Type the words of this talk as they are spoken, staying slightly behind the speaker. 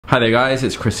Hi there guys,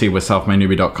 it's Chris here with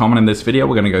selfmadenewbie.com, and in this video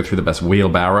we're going to go through the best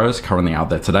wheelbarrows currently out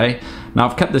there today. Now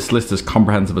I've kept this list as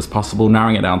comprehensive as possible,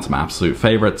 narrowing it down to my absolute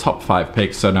favorite top 5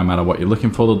 picks, so no matter what you're looking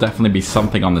for, there'll definitely be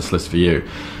something on this list for you.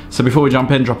 So before we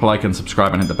jump in, drop a like and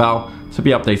subscribe and hit the bell to be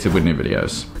updated with new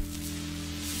videos.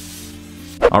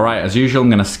 Alright, as usual, I'm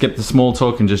going to skip the small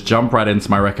talk and just jump right into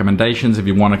my recommendations. If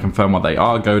you want to confirm what they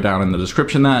are, go down in the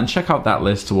description there and check out that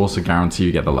list to also guarantee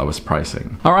you get the lowest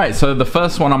pricing. Alright, so the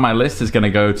first one on my list is going to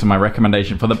go to my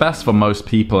recommendation for the best for most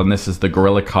people, and this is the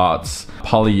Gorilla Cart's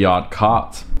Poly Yard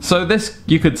Cart. So this,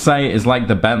 you could say, is like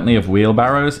the Bentley of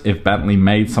wheelbarrows if Bentley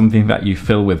made something that you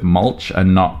fill with mulch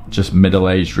and not just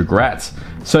middle-aged regret.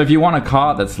 So if you want a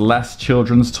cart that's less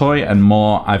children's toy and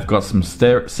more, I've got some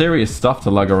serious stuff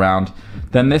to lug around,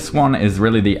 then this one is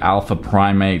really the alpha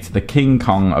primate, the King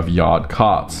Kong of yard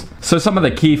carts. So some of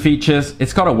the key features: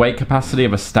 it's got a weight capacity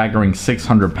of a staggering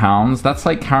 600 pounds. That's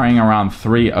like carrying around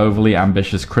 3 overly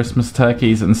ambitious Christmas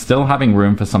turkeys and still having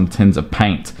room for some tins of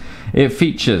paint. It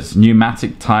features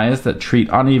pneumatic tires that treat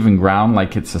uneven ground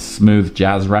like it's a smooth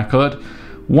jazz record.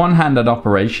 One-handed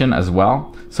operation as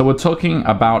well. So we're talking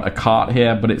about a cart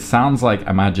here, but it sounds like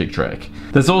a magic trick.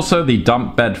 There's also the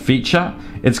dump bed feature.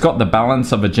 It's got the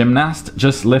balance of a gymnast.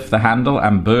 Just lift the handle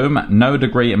and boom, no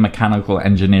degree in mechanical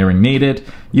engineering needed.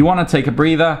 You want to take a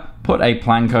breather, put a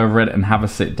plank over it and have a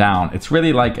sit down. It's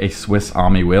really like a Swiss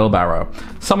Army wheelbarrow.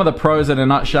 Some of the pros in a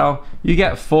nutshell: you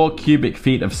get 4 cubic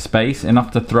feet of space,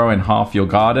 enough to throw in half your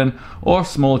garden or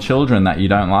small children that you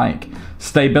don't like.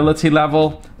 Stability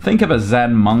level: think of a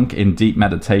Zen monk in deep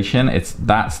meditation, it's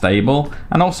that stable.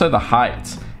 And also the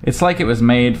height, it's like it was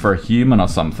made for a human or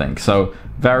something, so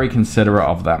very considerate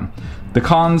of them. The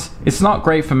cons: it's not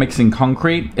great for mixing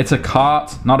concrete. It's a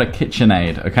cart, not a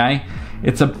KitchenAid, okay?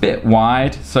 It's a bit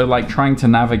wide, so like trying to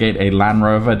navigate a Land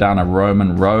Rover down a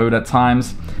Roman road at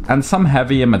times. And some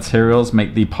heavier materials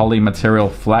make the poly material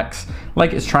flex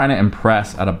like it's trying to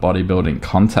impress at a bodybuilding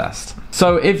contest.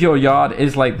 So if your yard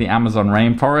is like the Amazon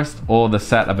rainforest or the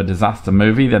set of a disaster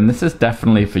movie, then this is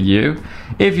definitely for you.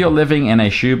 If you're living in a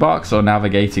shoebox or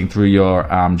navigating through your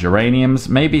geraniums,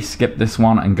 maybe skip this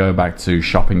one and go back to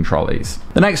shopping trolleys.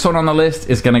 The next one on the list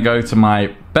is going to go to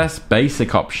my best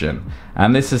basic option,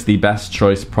 and this is the Best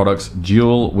Choice Products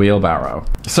Dual Wheelbarrow.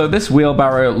 So this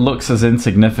wheelbarrow looks as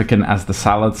insignificant as the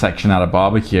salad section at a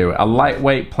barbecue. A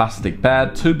lightweight plastic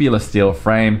bed, tubular steel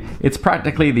frame. It's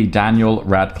practically the Daniel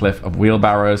Radcliffe of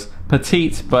wheelbarrows,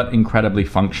 petite but incredibly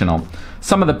functional.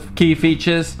 Some of the key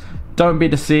features: don't be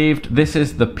deceived, this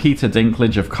is the Peter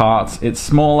Dinklage of carts. It's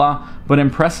smaller but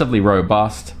impressively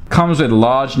robust. Comes with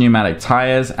large pneumatic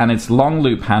tires, and its long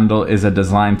loop handle is a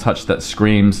design touch that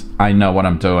screams, I know what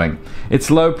I'm doing. Its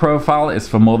low profile is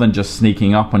for more than just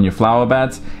sneaking up on your flower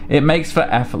beds. It makes for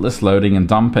effortless loading and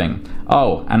dumping.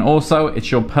 Oh, and also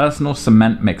it's your personal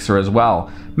cement mixer as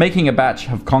well. Making a batch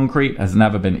of concrete has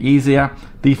never been easier.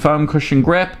 The foam cushion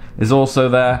grip is also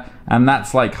there, and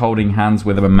that's like holding hands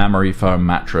with a memory foam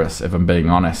mattress, if I'm being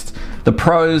honest. The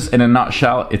pros in a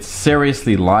nutshell: it's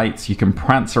seriously light. You can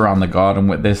prance around the garden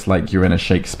with this like you're in a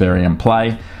Shakespearean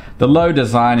play. The low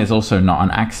design is also not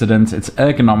an accident. It's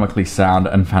ergonomically sound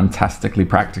and fantastically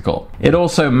practical. It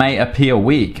also may appear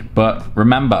weak, but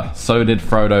remember, so did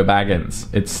Frodo Baggins.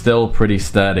 It's still pretty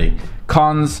sturdy.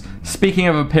 Cons: speaking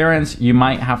of appearance, you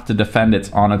might have to defend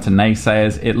its honor to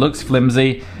naysayers. It looks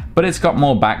flimsy, but it's got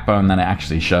more backbone than it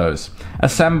actually shows.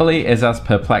 Assembly is as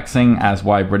perplexing as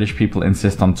why British people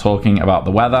insist on talking about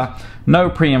the weather.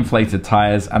 No pre-inflated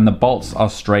tires, and the bolts are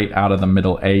straight out of the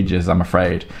Middle Ages, I'm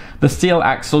afraid. The steel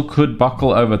axle could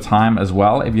buckle over time as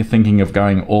well. If you're thinking of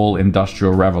going all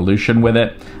Industrial Revolution with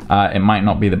it, it might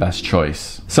not be the best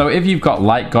choice. So if you've got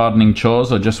light gardening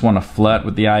chores or just want to flirt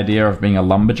with the idea of being a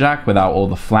lumberjack without all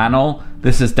the flannel,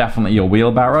 this is definitely your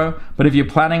wheelbarrow. But if you're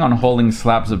planning on hauling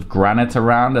slabs of granite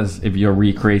around as if you're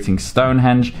recreating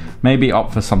Stonehenge, maybe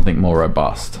opt for something more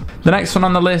robust. The next one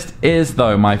on the list is,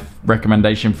 though, my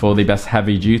recommendation for the best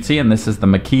heavy duty, and this is the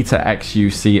Makita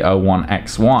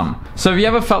XUC01X1. So if you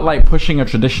ever felt like pushing a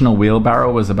traditional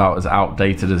wheelbarrow was about as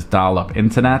outdated as dial-up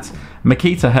internet,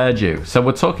 Makita heard you. So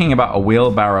we're talking about a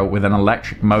wheelbarrow with an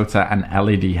electric motor and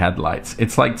LED headlights.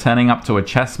 It's like turning up to a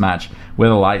chess match with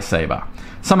a lightsaber.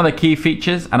 Some of the key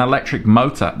features: an electric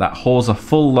motor that hauls a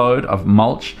full load of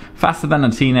mulch faster than a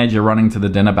teenager running to the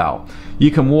dinner bell. You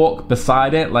can walk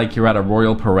beside it like you're at a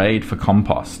royal parade for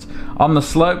compost. On the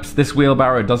slopes, this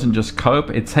wheelbarrow doesn't just cope,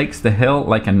 it takes the hill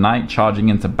like a knight charging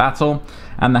into battle.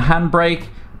 And the handbrake,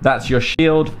 That's your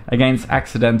shield against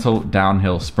accidental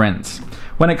downhill sprints.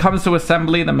 When it comes to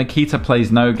assembly, the Makita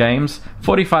plays no games.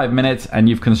 45 minutes and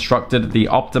you've constructed the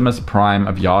Optimus Prime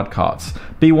of yard carts.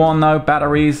 Be warned though,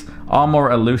 batteries are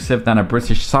more elusive than a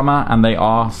British summer and they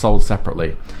are sold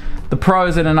separately. The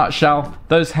pros in a nutshell: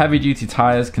 those heavy duty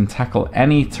tires can tackle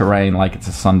any terrain like it's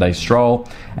a Sunday stroll.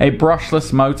 A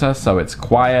brushless motor, so it's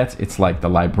quiet. It's like the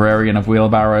librarian of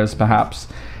wheelbarrows perhaps.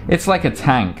 It's like a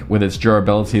tank with its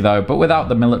durability though, but without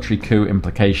the military coup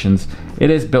implications. It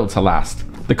is built to last.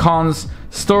 The cons: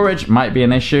 storage might be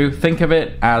an issue. Think of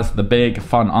it as the big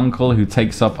fun uncle who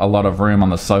takes up a lot of room on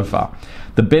the sofa.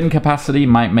 The bin capacity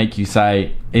might make you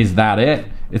say, is that it?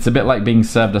 It's a bit like being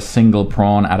served a single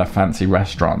prawn at a fancy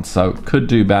restaurant, so could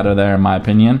do better there in my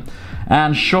opinion.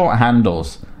 And short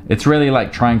handles. It's really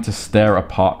like trying to stir a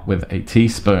pot with a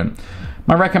teaspoon.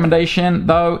 My recommendation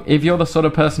though, if you're the sort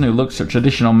of person who looks at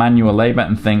traditional manual labor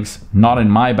and thinks, not in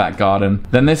my back garden,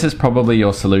 then this is probably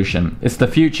your solution. It's the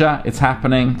future, it's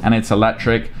happening, and it's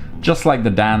electric, just like the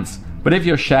dance. But if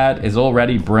your shed is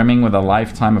already brimming with a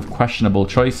lifetime of questionable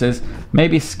choices,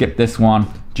 maybe skip this one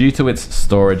due to its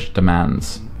storage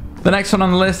demands. The next one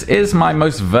on the list is my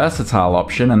most versatile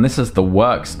option, and this is the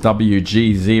Works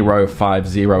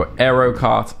WG050 Aero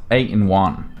Cart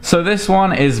 8-in-1. So this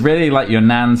one is really like your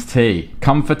nan's tea.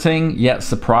 Comforting yet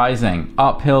surprising.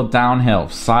 Uphill, downhill,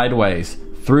 sideways,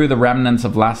 through the remnants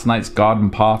of last night's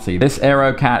garden party. This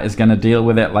Aero Cat is going to deal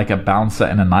with it like a bouncer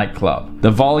in a nightclub.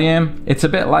 The volume, it's a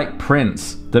bit like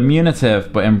Prince.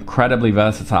 Diminutive but incredibly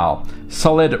versatile.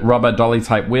 Solid rubber dolly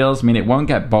type wheels mean it won't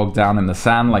get bogged down in the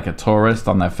sand like a tourist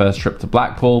on their first trip to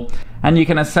Blackpool, and you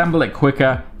can assemble it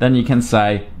quicker than you can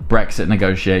say Brexit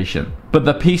negotiation. But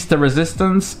the piece de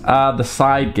resistance are the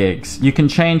side gigs. You can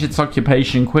change its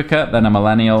occupation quicker than a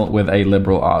millennial with a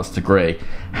liberal arts degree.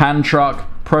 Hand truck,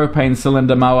 propane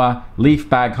cylinder mower, leaf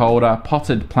bag holder,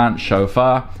 potted plant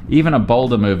chauffeur, even a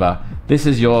boulder mover. This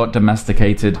is your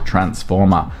domesticated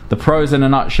transformer. The pros in a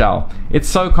nutshell: it's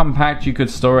so compact you could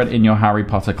store it in your Harry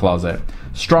Potter closet.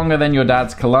 Stronger than your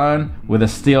dad's cologne, with a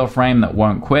steel frame that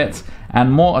won't quit,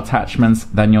 and more attachments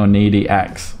than your needy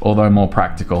ex, although more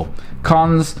practical.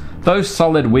 Cons: those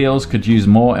solid wheels could use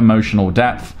more emotional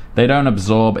depth. They don't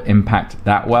absorb impact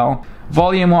that well.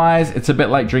 Volume wise, it's a bit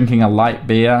like drinking a light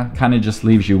beer, kind of just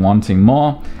leaves you wanting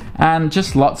more. And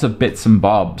just lots of bits and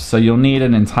bobs, so you'll need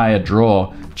an entire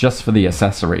drawer just for the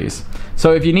accessories.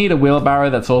 So if you need a wheelbarrow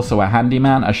that's also a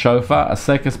handyman, a chauffeur, a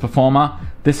circus performer,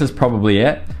 this is probably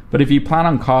it. But if you plan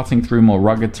on carting through more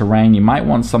rugged terrain, you might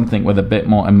want something with a bit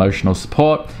more emotional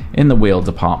support in the wheel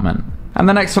department. And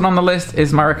the next one on the list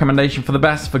is my recommendation for the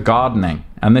best for gardening,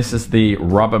 and this is the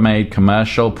Rubbermaid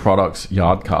Commercial Products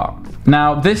Yard Cart.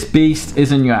 Now, this beast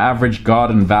isn't your average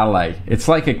garden valet. It's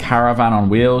like a caravan on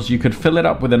wheels. You could fill it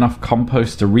up with enough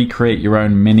compost to recreate your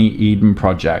own mini Eden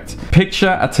project.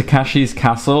 Picture a Takashi's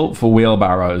castle for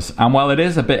wheelbarrows, and while it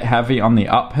is a bit heavy on the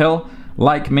uphill,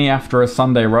 like me after a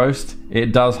Sunday roast,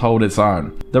 it does hold its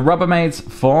own. The Rubbermaid's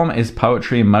form is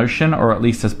poetry in motion, or at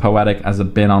least as poetic as a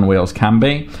bin on wheels can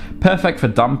be. Perfect for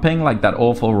dumping, like that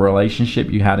awful relationship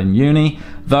you had in uni,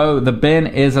 though the bin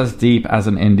is as deep as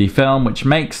an indie film, which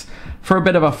makes for a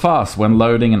bit of a fuss when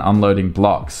loading and unloading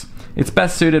blocks. It's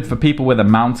best suited for people with a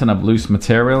mountain of loose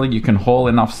material. You can haul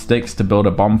enough sticks to build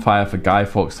a bonfire for Guy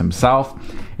Fawkes himself.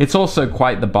 It's also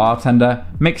quite the bartender,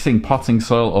 mixing potting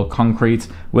soil or concrete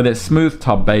with its smooth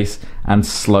top base and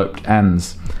sloped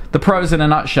ends. The pros in a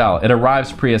nutshell: it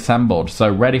arrives pre-assembled,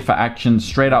 so ready for action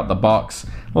straight out the box,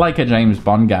 like a James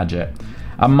Bond gadget.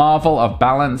 A marvel of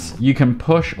balance, you can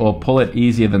push or pull it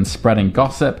easier than spreading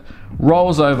gossip,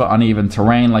 rolls over uneven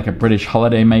terrain like a British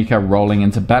holidaymaker rolling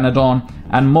into Benidorm,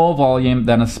 and more volume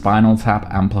than a Spinal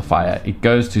Tap amplifier. It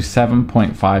goes to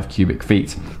 7.5 cubic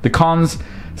feet. The cons: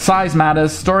 size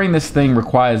matters. Storing this thing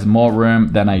requires more room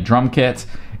than a drum kit.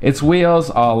 Its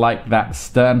wheels are like that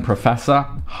stern professor,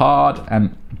 hard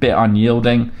and a bit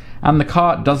unyielding, and the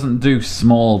cart doesn't do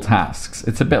small tasks.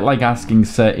 It's a bit like asking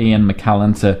Sir Ian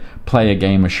McKellen to play a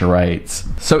game of charades.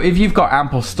 So if you've got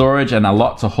ample storage and a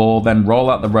lot to haul, then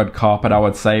roll out the red carpet, I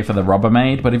would say, for the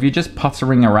Rubbermaid. But if you're just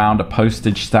puttering around a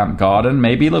postage stamp garden,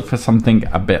 maybe look for something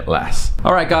a bit less.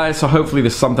 Alright guys, so hopefully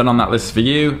there's something on that list for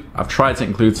you. I've tried to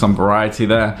include some variety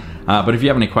there, but if you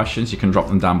have any questions, you can drop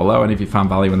them down below. And if you found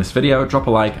value in this video, drop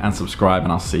a like and subscribe,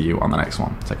 and I'll see you on the next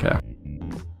one. Take care.